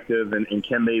as effective, and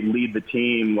can they lead the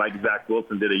team like Zach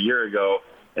Wilson did a year ago?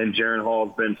 And Jaren Hall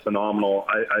has been phenomenal.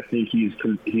 I think he's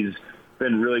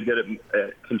been really good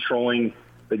at controlling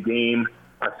the game.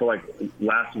 I feel like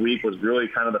last week was really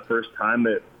kind of the first time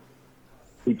that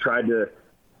he tried to,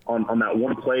 on that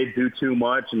one play, do too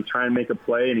much and try and make a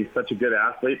play. And he's such a good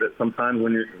athlete that sometimes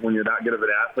when you're that good of an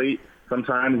athlete,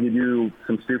 sometimes you do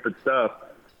some stupid stuff.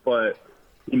 But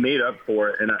he made up for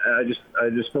it, and I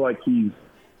just feel like he's,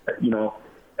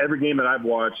 every game that I've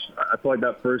watched, I feel like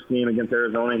that first game against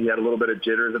Arizona, he had a little bit of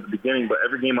jitters at the beginning, but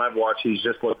every game I've watched, he's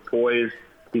just looked poised.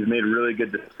 He's made really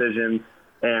good decisions,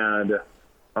 and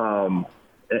so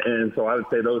I would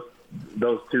say those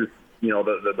two,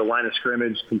 the line of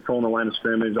scrimmage, controlling the line of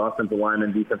scrimmage, offensive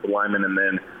lineman, defensive lineman,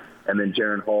 and then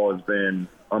Jaron Hall has been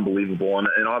unbelievable.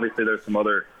 And obviously there's some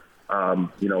other,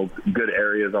 good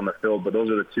areas on the field, but those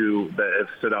are the two that have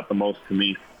stood out the most to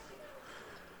me.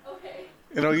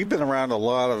 You've been around a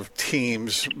lot of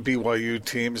teams, BYU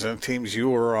teams, and teams you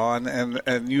were on,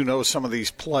 and some of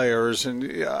these players. And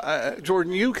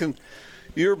Jordan,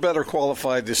 you're better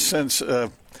qualified to sense a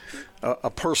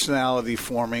personality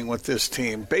forming with this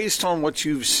team. Based on what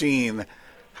you've seen,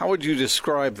 how would you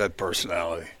describe that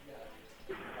personality?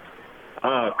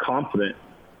 Confident.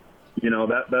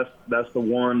 That's the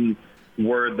one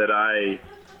word that I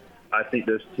think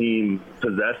this team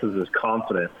possesses is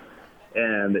confidence.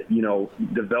 And,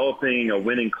 developing a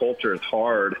winning culture is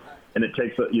hard, and it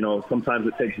takes, sometimes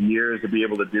it takes years to be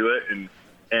able to do it.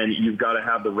 And you've got to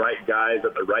have the right guys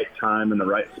at the right time in the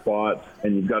right spots,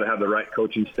 and you've got to have the right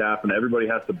coaching staff, and everybody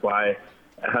has to buy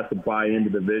into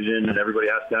the vision, and everybody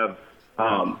has to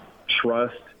have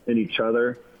trust in each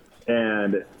other.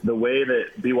 And the way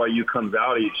that BYU comes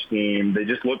out each game, they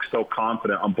just look so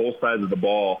confident on both sides of the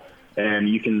ball. And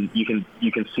you can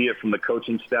see it from the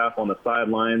coaching staff on the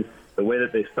sidelines, the way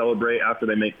that they celebrate after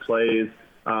they make plays.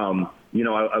 I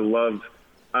love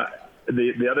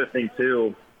the other thing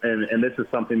too, and this is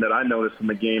something that I noticed in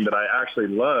the game that I actually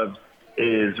loved,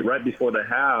 is right before the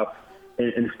half,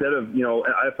 instead of,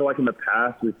 I feel like in the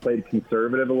past we've played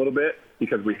conservative a little bit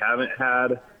because we haven't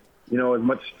had, as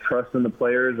much trust in the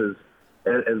players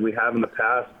as we have in the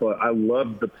past. But I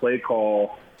loved the play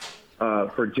call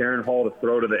for Jaron Hall to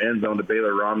throw to the end zone to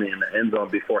Baylor Romney in the end zone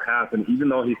before half. And even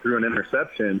though he threw an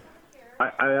interception,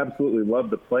 I absolutely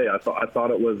loved the play. I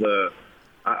thought it was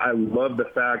I love the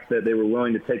fact that they were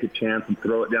willing to take a chance and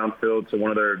throw it downfield to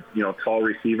one of their, tall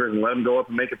receivers and let them go up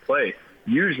and make a play.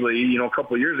 Usually, a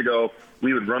couple of years ago,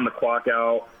 we would run the clock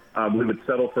out, we would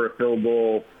settle for a field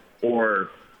goal, or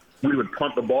we would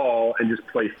punt the ball and just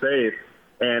play safe.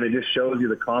 And it just shows you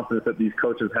the confidence that these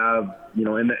coaches have,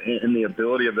 in the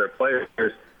ability of their players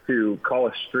to call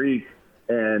a streak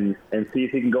and see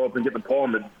if he can go up and get the ball.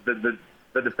 And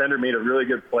the defender made a really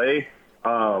good play.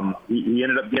 He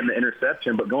ended up getting the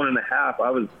interception, but going into half, I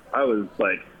was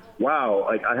like, wow,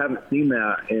 like I haven't seen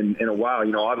that in a while.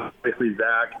 Obviously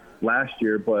Zach last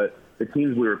year, but the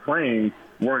teams we were playing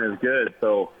weren't as good.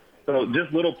 So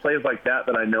just little plays like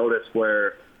that I noticed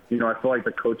where, I feel like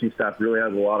the coaching staff really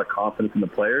has a lot of confidence in the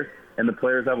players, and the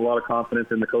players have a lot of confidence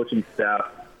in the coaching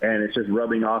staff, and it's just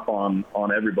rubbing off on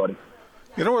everybody.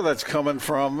 You know where that's coming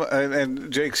from, and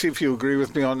Jake, see if you agree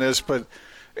with me on this, but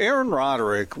Aaron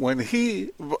Roderick, when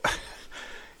he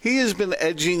has been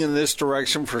edging in this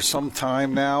direction for some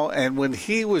time now, and when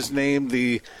he was named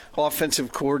the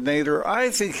offensive coordinator, I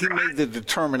think he made the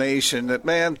determination that,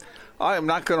 man, I am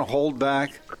not going to hold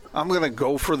back. I'm going to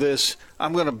go for this.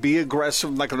 I'm going to be aggressive.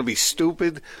 I'm not going to be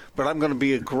stupid, but I'm going to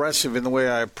be aggressive in the way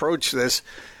I approach this.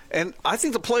 And I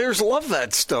think the players love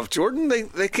that stuff, Jordan.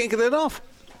 They can't get enough.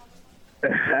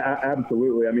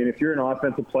 Absolutely. I mean, if you're an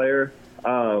offensive player,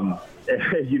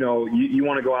 you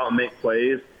want to go out and make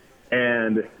plays,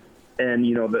 and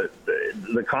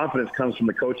the confidence comes from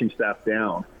the coaching staff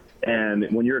down.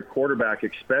 And when you're a quarterback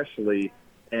especially,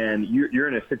 and you're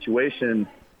in a situation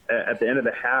at the end of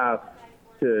the half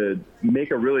to make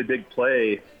a really big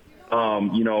play,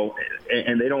 and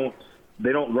they don't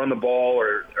run the ball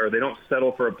or they don't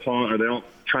settle for a punt or they don't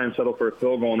try and settle for a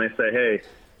field goal, and they say, hey,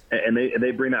 and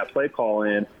they bring that play call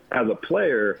in as a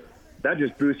player, that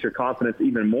just boosts your confidence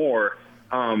even more.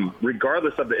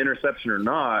 Regardless of the interception or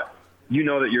not,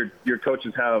 that your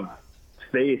coaches have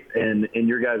faith in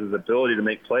your guys' ability to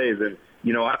make plays. And,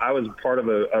 I was part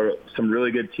of some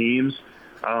really good teams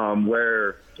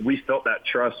where we felt that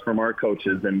trust from our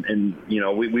coaches. And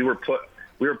we were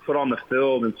put on the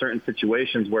field in certain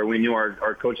situations where we knew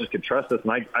our coaches could trust us.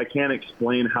 And I can't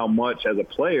explain how much as a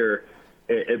player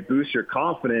it boosts your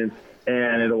confidence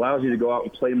and it allows you to go out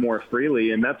and play more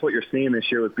freely. And that's what you're seeing this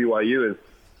year with BYU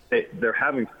is they're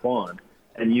having fun.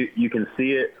 And you can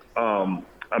see it.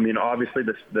 Obviously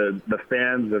the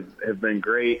fans have been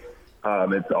great.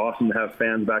 It's awesome to have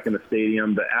fans back in the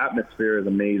stadium. The atmosphere is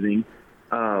amazing.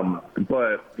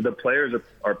 But the players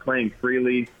are playing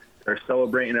freely. They're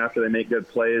celebrating after they make good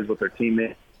plays with their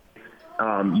teammates.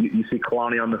 You see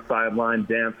Kalani on the sideline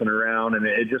dancing around, and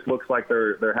it just looks like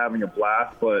they're having a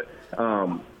blast. But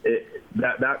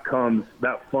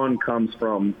that fun comes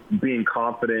from being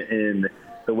confident in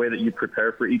the way that you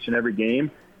prepare for each and every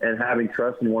game, and having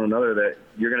trust in one another that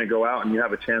you're going to go out and you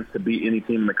have a chance to beat any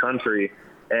team in the country.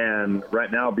 And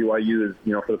right now, BYU is,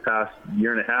 for the past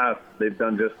year and a half, they've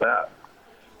done just that.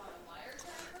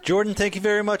 Jordan, thank you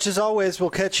very much as always. We'll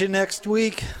catch you next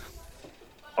week.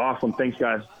 Awesome. Thanks,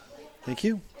 guys. Thank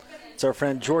you. It's our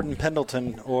friend Jordan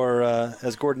Pendleton, or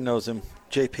as Gordon knows him,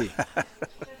 JP.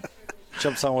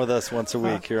 Jumps on with us once a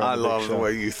week here on the Big love Show. the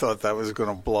way you thought that was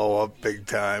going to blow up big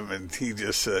time, and he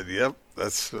just said, yep,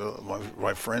 that's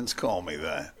my friends call me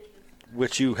that.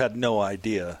 Which you had no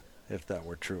idea if that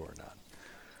were true or not.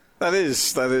 That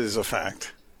is a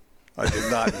fact. I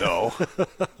did not know.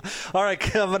 All right,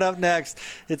 coming up next,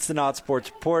 it's the Not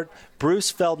Sports Report.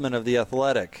 Bruce Feldman of The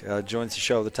Athletic joins the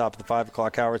show at the top of the 5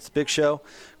 o'clock hour. It's the Big Show.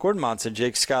 Gordon Monson,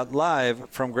 Jake Scott, live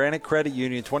from Granite Credit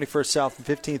Union, 21st South and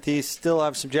 15th East. Still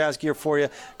have some jazz gear for you.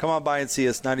 Come on by and see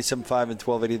us, 97.5 and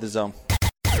 1280 The Zone.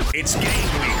 It's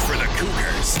game week for the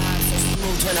Cougars.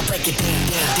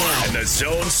 And the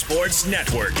Zone Sports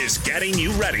Network is getting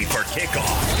you ready for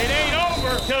kickoff. It ain't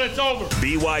over till it's over.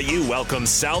 BYU welcomes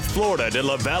South Florida to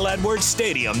LaVell Edwards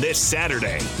Stadium this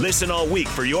Saturday. Listen all week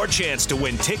for your chance to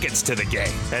win tickets to the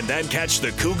game. And then catch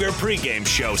the Cougar pregame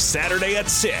show Saturday at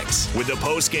 6, with the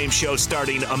postgame show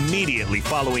starting immediately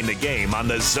following the game on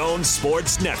the Zone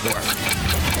Sports Network.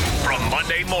 From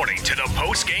Monday morning to the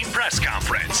post-game press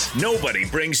conference, nobody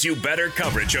brings you better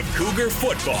coverage of Cougar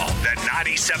football than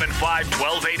 97.5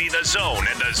 1280 The Zone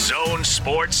and the Zone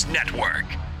Sports Network.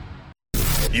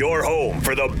 Your home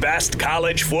for the best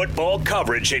college football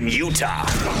coverage in Utah.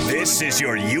 This is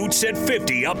your Utes at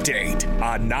 50 update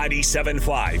on 97.5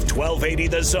 1280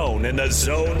 The Zone and the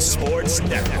Zone Sports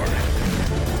Network.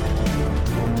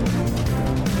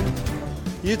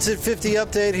 Utes at 50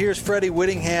 update. Here's Freddie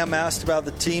Whittingham asked about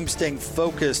the team staying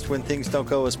focused when things don't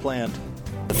go as planned.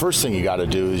 The first thing you got to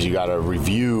do is you got to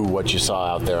review what you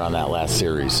saw out there on that last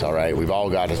series, all right? We've all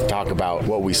got to talk about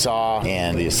what we saw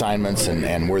and the assignments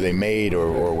and were they made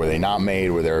or were they not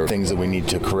made? Were there things that we need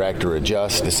to correct or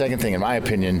adjust? The second thing, in my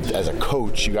opinion, as a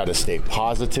coach, you got to stay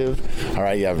positive, all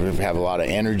right? You have to have a lot of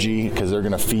energy because they're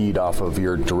going to feed off of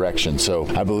your direction. So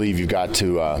I believe you've got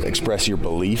to express your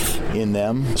belief in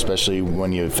them, especially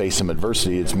when you face some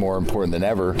adversity. It's more important than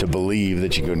ever to believe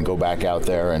that you can go back out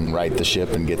there and right the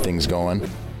ship and get things going.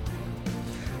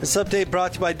 This update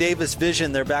brought to you by Davis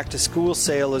Vision. Their back-to-school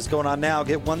sale is going on now.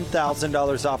 Get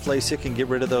 $1,000 off LASIK and get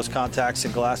rid of those contacts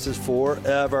and glasses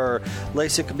forever.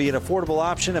 LASIK can be an affordable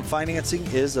option, and financing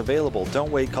is available.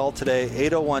 Don't wait. Call today,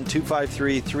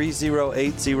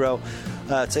 801-253-3080.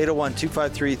 It's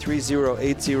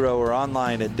 801-253-3080 or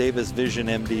online at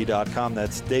davisvisionmd.com.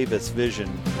 That's Davis Vision.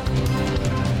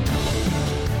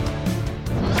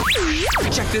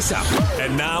 Check this out.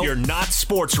 And now, your Not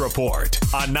Sports Report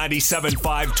on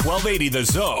 97.5 1280 The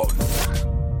Zone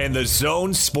and the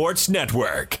Zone Sports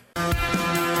Network.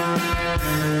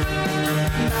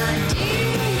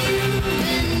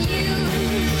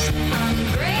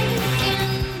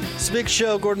 It's a big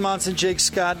show. Gordon Monson, Jake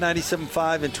Scott,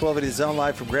 97.5 and 1280 The Zone,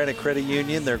 live from Granite Credit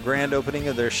Union. Their grand opening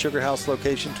of their Sugar House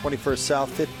location, 21st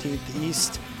South, 15th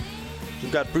East.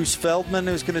 We've got Bruce Feldman,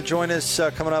 who's going to join us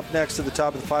coming up next at the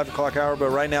top of the 5 o'clock hour. But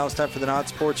right now it's time for the Not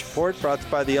Sports Report, brought to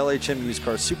you by the LHM Used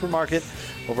Car Supermarket.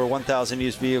 Over 1,000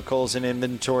 used vehicles in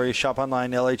inventory. Shop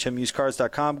online,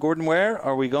 lhmusedcars.com. Gordon, where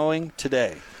are we going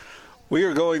today? We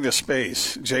are going to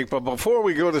space, Jake. But before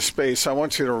we go to space, I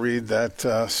want you to read that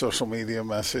social media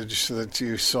message that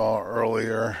you saw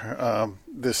earlier.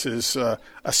 This is a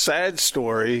sad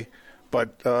story,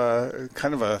 but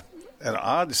kind of an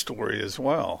odd story as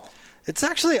well. It's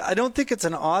actually, I don't think it's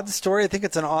an odd story. I think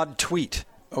it's an odd tweet.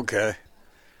 Okay.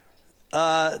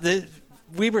 The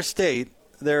Weber State,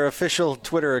 their official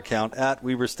Twitter account, at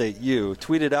Weber State U,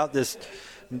 tweeted out this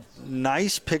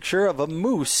nice picture of a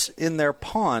moose in their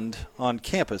pond on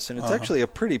campus. And it's actually a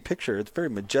pretty picture. It's very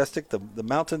majestic. The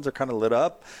mountains are kind of lit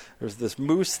up. There's this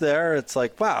moose there. It's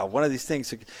like, wow, one of these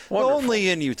things only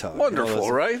in Utah.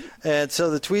 Wonderful, right? And so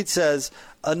the tweet says,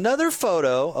 another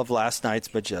photo of last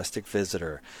night's majestic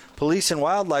visitor. Police and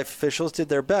wildlife officials did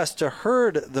their best to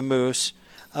herd the moose.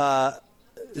 Did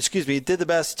the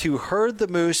best to herd the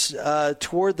moose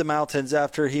toward the mountains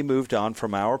after he moved on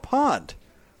from our pond.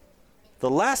 The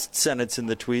last sentence in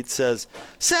the tweet says,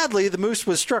 sadly, the moose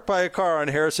was struck by a car on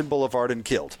Harrison Boulevard and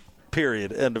killed.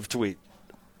 Period. End of tweet.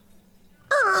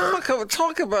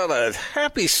 Talk about a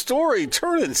happy story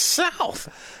turning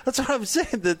south. That's what I'm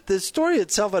saying. The story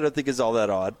itself, I don't think, is all that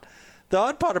odd. The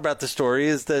odd part about the story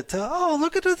is that,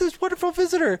 look at this wonderful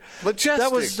visitor. Majestic.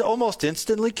 That was almost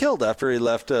instantly killed after he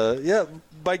left,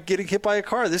 by getting hit by a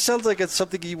car. This sounds like it's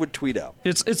something you would tweet out.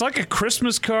 It's like a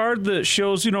Christmas card that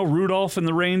shows, Rudolph and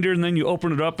the reindeer, and then you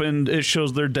open it up and it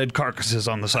shows their dead carcasses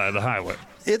on the side of the highway.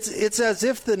 It's as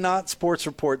if the Not Sports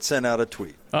Report sent out a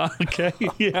tweet. Okay,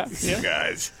 yeah. You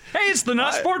guys. Hey, it's the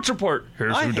Not Sports Report.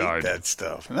 Here's who died. I hate that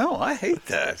stuff. No, I hate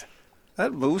that.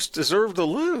 That moose deserved to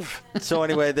live. So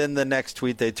anyway, then the next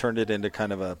tweet, they turned it into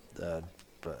kind of a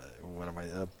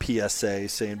PSA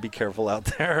saying, be careful out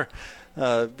there.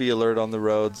 Be alert on the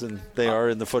roads, and they are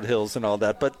in the foothills and all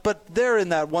that. But they're in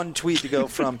that one tweet to go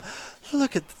from,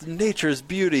 look at nature's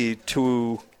beauty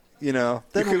to, then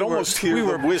you could almost hear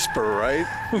the whisper, right?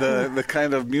 The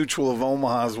kind of Mutual of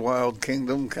Omaha's Wild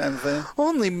Kingdom kind of thing.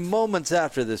 Only moments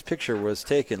after this picture was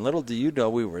taken, little do you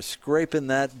know, we were scraping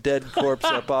that dead corpse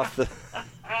up off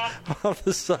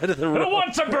the side of the road. Who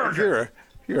wants a burger?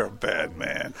 You're a bad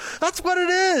man. That's what it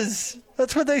is.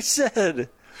 That's what they said.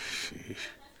 Sheesh.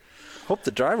 Hope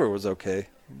the driver was okay.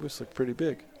 This looked pretty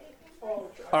big. All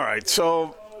right,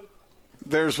 so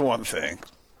there's one thing.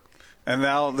 And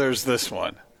now there's this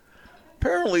one.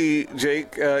 Apparently,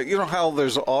 Jake, you know how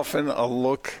there's often a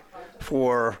look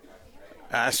for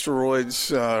asteroids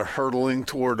hurtling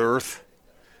toward Earth?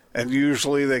 And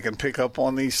usually they can pick up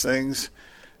on these things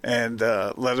and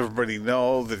let everybody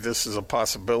know that this is a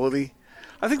possibility.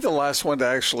 I think the last one to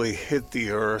actually hit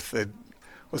the Earth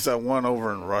was that one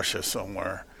over in Russia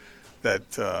somewhere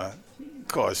that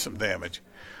caused some damage.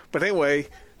 But anyway,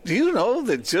 do you know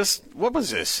that what was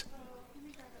this?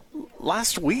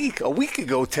 A week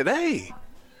ago today,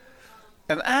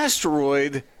 an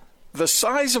asteroid the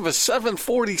size of a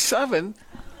 747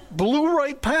 blew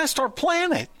right past our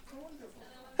planet.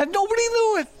 And nobody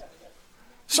knew it.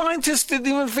 Scientists didn't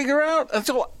even figure out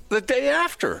until the day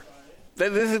after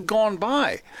that it had gone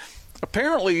by.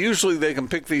 Apparently, usually they can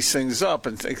pick these things up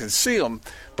and they can see them.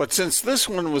 But since this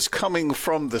one was coming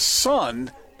from the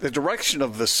sun, the direction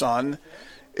of the sun,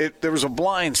 there was a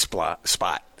blind spot,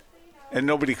 and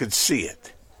nobody could see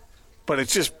it. But it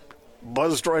just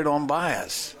buzzed right on by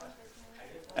us.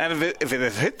 And if it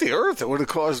had hit the Earth, it would have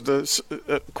caused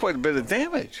quite a bit of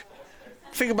damage.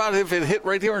 Think about it if it hit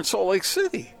right here in Salt Lake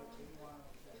City.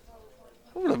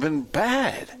 It would have been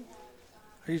bad.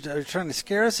 Are you trying to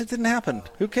scare us? It didn't happen.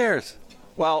 Who cares?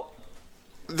 Well,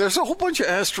 there's a whole bunch of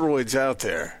asteroids out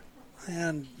there.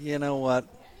 And you know what?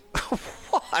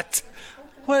 What?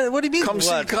 What do you mean? Come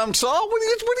see, come saw? What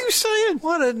are you saying?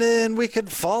 What? And then we could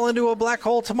fall into a black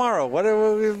hole tomorrow.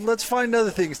 Let's find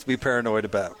other things to be paranoid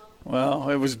about. Well,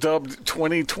 it was dubbed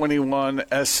 2021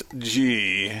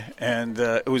 SG, and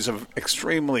it was an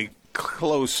extremely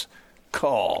close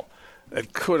call.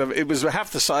 It was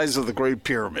half the size of the Great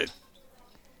Pyramid.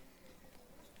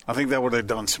 I think that would have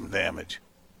done some damage.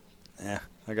 Yeah,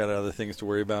 I got other things to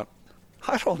worry about.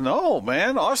 I don't know,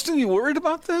 man. Austin, you worried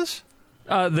about this?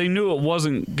 They knew it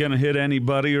wasn't going to hit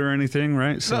anybody or anything,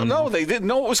 right? So no, they didn't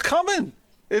know it was coming.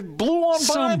 It blew on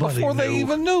by before they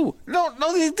even knew. No,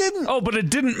 they didn't. Oh, but it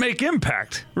didn't make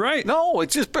impact, right? No, it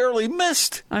just barely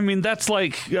missed. I mean, that's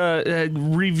like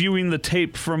reviewing the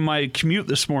tape from my commute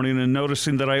this morning and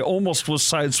noticing that I almost was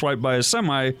sideswiped by a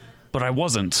semi, but I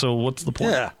wasn't. So what's the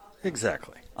point? Yeah,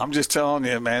 exactly. I'm just telling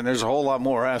you, man, there's a whole lot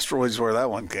more asteroids where that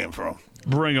one came from.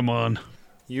 Bring them on.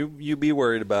 You be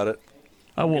worried about it.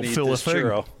 I won't feel a thing.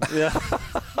 Churro. Yeah.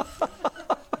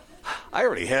 I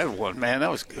already had one, man. That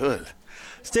was good.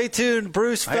 Stay tuned.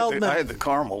 Bruce Feldman. I had the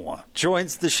caramel one.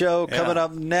 Joins the show coming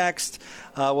up next.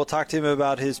 We'll talk to him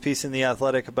about his piece in The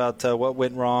Athletic about what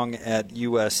went wrong at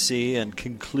USC and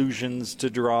conclusions to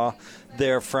draw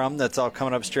therefrom. That's all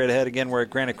coming up straight ahead. Again, we're at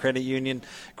Granite Credit Union.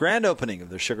 Grand opening of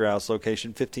their Sugar House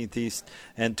location, 15th East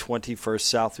and 21st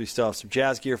South. We still have some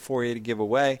jazz gear for you to give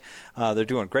away. They're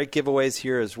doing great giveaways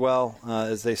here as well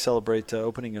as they celebrate the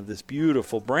opening of this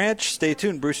beautiful branch. Stay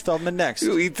tuned. Bruce Feldman next.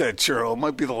 You eat that churro. It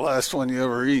might be the last one you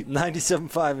ever eat. 97.5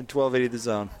 and 1280 The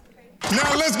Zone.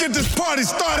 Now let's get this party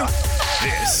started.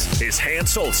 This is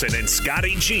Hans Olsen and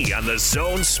Scotty G on the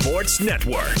Zone Sports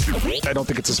Network. I don't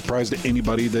think it's a surprise to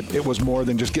anybody that it was more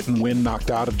than just getting wind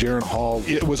knocked out of Jaron Hall.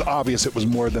 It was obvious it was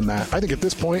more than that. I think at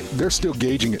this point, they're still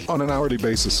gauging it on an hourly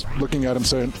basis, looking at him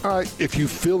saying, all right, if you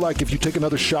feel like if you take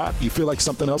another shot, you feel like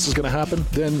something else is going to happen,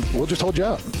 then we'll just hold you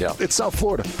out. Yeah. It's South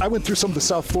Florida. I went through some of the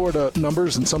South Florida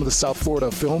numbers and some of the South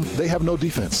Florida film. They have no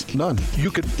defense. None. You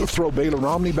could throw Baylor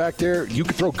Romney back there. You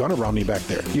could throw Gunnar Romney back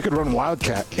there. You could run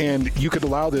Wildcat, and you could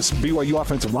allow this BYU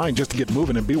offensive line just to get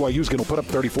moving, and BYU's going to put up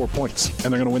 34 points,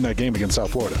 and they're going to win that game against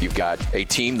South Florida. You've got a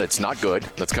team that's not good,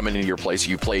 that's coming into your place.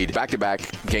 You played back-to-back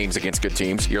games against good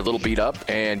teams. You're a little beat up,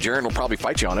 and Jaron will probably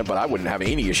fight you on it, but I wouldn't have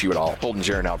any issue at all holding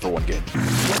Jaron out for one game.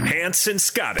 Hans and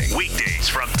Scotty, weekdays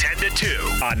from 10 to 2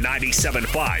 on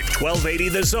 97.5, 1280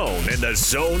 The Zone and The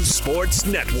Zone Sports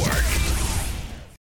Network.